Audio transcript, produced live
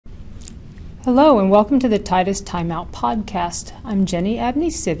Hello and welcome to the Titus Timeout podcast. I'm Jenny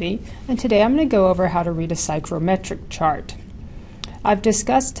Abney-Civy, and today I'm going to go over how to read a psychrometric chart. I've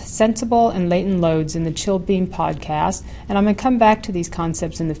discussed sensible and latent loads in the Chilled Beam podcast, and I'm going to come back to these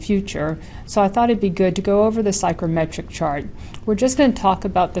concepts in the future, so I thought it'd be good to go over the psychrometric chart. We're just going to talk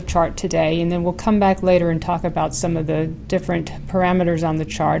about the chart today, and then we'll come back later and talk about some of the different parameters on the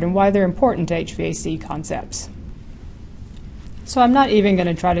chart and why they're important to HVAC concepts. So I'm not even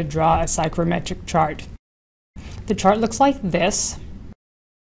going to try to draw a psychrometric chart. The chart looks like this.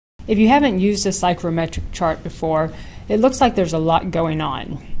 If you haven't used a psychrometric chart before, it looks like there's a lot going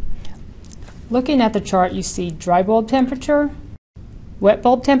on. Looking at the chart, you see dry bulb temperature, wet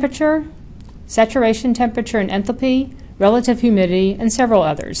bulb temperature, saturation temperature and enthalpy, relative humidity, and several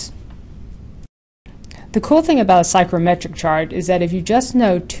others. The cool thing about a psychrometric chart is that if you just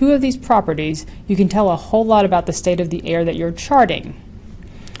know two of these properties, you can tell a whole lot about the state of the air that you're charting.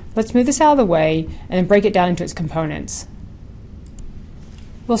 Let's move this out of the way and then break it down into its components.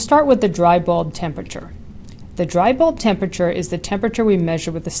 We'll start with the dry bulb temperature. The dry bulb temperature is the temperature we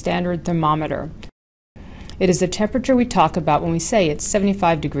measure with the standard thermometer. It is the temperature we talk about when we say it's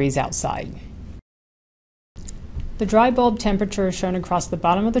 75 degrees outside. The dry bulb temperature is shown across the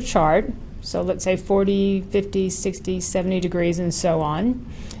bottom of the chart. So let's say 40, 50, 60, 70 degrees and so on,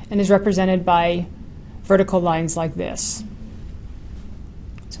 and is represented by vertical lines like this.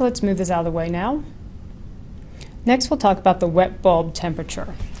 So let's move this out of the way now. Next we'll talk about the wet bulb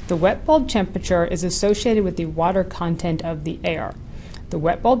temperature. The wet bulb temperature is associated with the water content of the air. The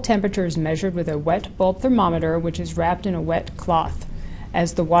wet bulb temperature is measured with a wet bulb thermometer, which is wrapped in a wet cloth.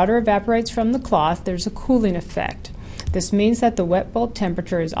 As the water evaporates from the cloth, there's a cooling effect. This means that the wet bulb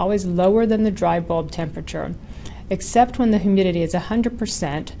temperature is always lower than the dry bulb temperature, except when the humidity is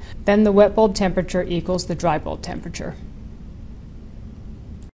 100%, then the wet bulb temperature equals the dry bulb temperature.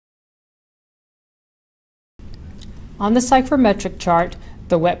 On the psychrometric chart,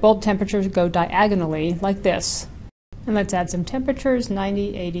 the wet bulb temperatures go diagonally like this. And let's add some temperatures,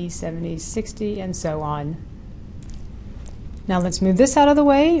 90, 80, 70, 60, and so on. Now let's move this out of the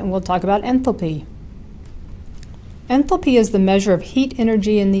way and we'll talk about enthalpy. Enthalpy is the measure of heat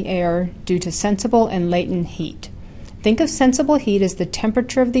energy in the air due to sensible and latent heat. Think of sensible heat as the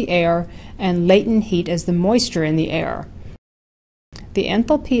temperature of the air and latent heat as the moisture in the air. The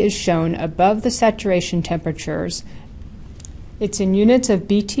enthalpy is shown above the saturation temperatures. It's in units of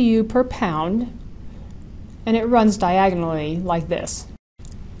BTU per pound, and it runs diagonally like this.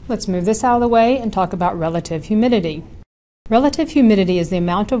 Let's move this out of the way and talk about relative humidity. Relative humidity is the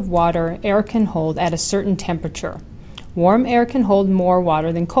amount of water air can hold at a certain temperature. Warm air can hold more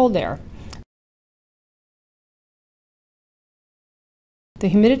water than cold air. The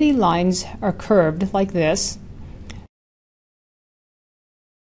humidity lines are curved like this.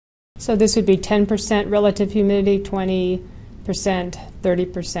 So this would be 10% relative humidity, 20%,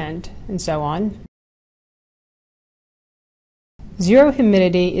 30%, and so on. Zero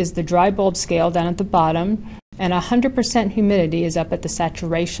humidity is the dry bulb scale down at the bottom, and 100% humidity is up at the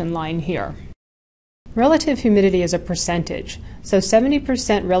saturation line here. Relative humidity is a percentage, so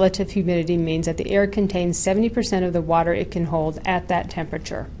 70% relative humidity means that the air contains 70% of the water it can hold at that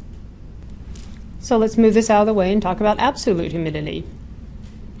temperature. So let's move this out of the way and talk about absolute humidity.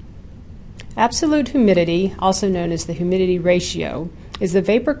 Absolute humidity, also known as the humidity ratio, is the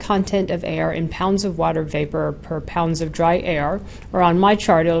vapor content of air in pounds of water vapor per pounds of dry air, or on my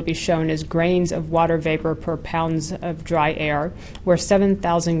chart it'll be shown as grains of water vapor per pounds of dry air, where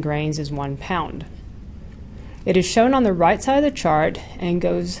 7,000 grains is 1 pound. It is shown on the right side of the chart and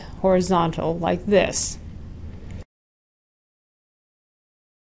goes horizontal like this.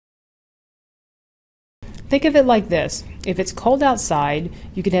 Think of it like this. If it's cold outside,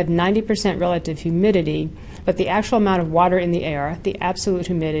 you could have 90% relative humidity, but the actual amount of water in the air, the absolute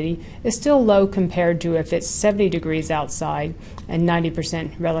humidity, is still low compared to if it's 70 degrees outside and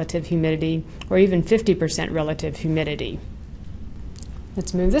 90% relative humidity, or even 50% relative humidity.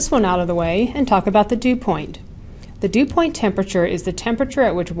 Let's move this one out of the way and talk about the dew point. The dew point temperature is the temperature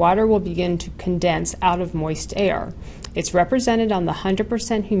at which water will begin to condense out of moist air. It's represented on the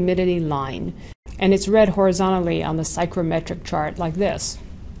 100% humidity line, and it's read horizontally on the psychrometric chart like this.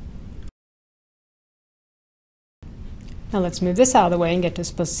 Now let's move this out of the way and get to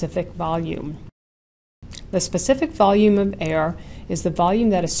specific volume. The specific volume of air is the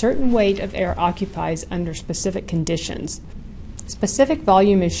volume that a certain weight of air occupies under specific conditions. Specific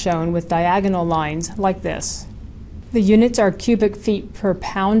volume is shown with diagonal lines like this. The units are cubic feet per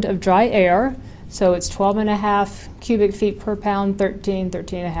pound of dry air, so it's 12.5 cubic feet per pound, 13,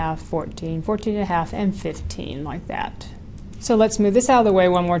 13.5, 14, 14.5, and 15, like that. So let's move this out of the way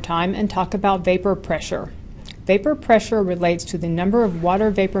one more time and talk about vapor pressure. Vapor pressure relates to the number of water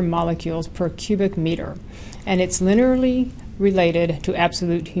vapor molecules per cubic meter, and it's linearly related to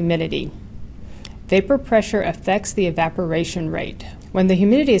absolute humidity. Vapor pressure affects the evaporation rate. When the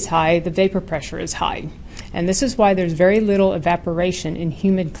humidity is high, the vapor pressure is high, and this is why there's very little evaporation in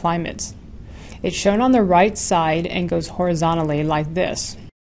humid climates. It's shown on the right side and goes horizontally like this.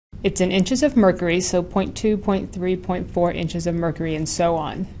 It's in inches of mercury, so 0.2, 0.3, 0.4 inches of mercury, and so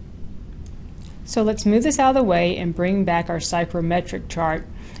on. So let's move this out of the way and bring back our psychrometric chart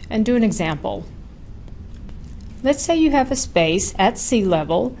and do an example. Let's say you have a space at sea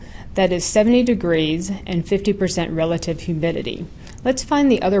level that is 70 degrees and 50% relative humidity. Let's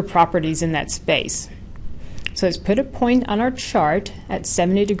find the other properties in that space. So let's put a point on our chart at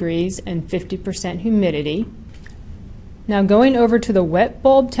 70 degrees and 50% humidity. Now going over to the wet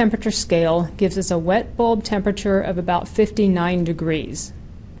bulb temperature scale gives us a wet bulb temperature of about 59 degrees.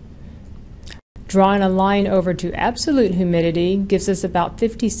 Drawing a line over to absolute humidity gives us about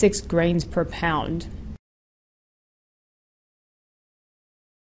 56 grains per pound.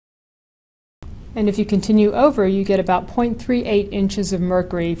 And if you continue over, you get about 0.38 inches of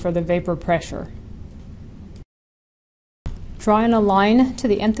mercury for the vapor pressure. Drawing a line to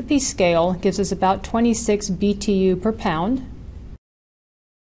the enthalpy scale gives us about 26 BTU per pound.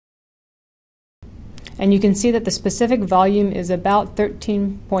 And you can see that the specific volume is about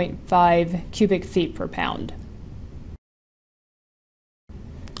 13.5 cubic feet per pound.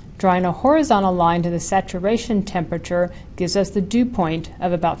 Drawing a horizontal line to the saturation temperature gives us the dew point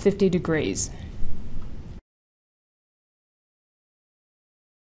of about 50 degrees.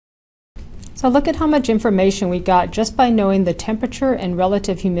 So look at how much information we got just by knowing the temperature and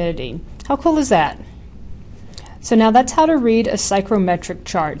relative humidity. How cool is that? So now that's how to read a psychrometric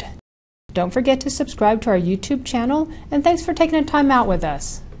chart. Don't forget to subscribe to our YouTube channel, and thanks for taking the time out with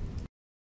us.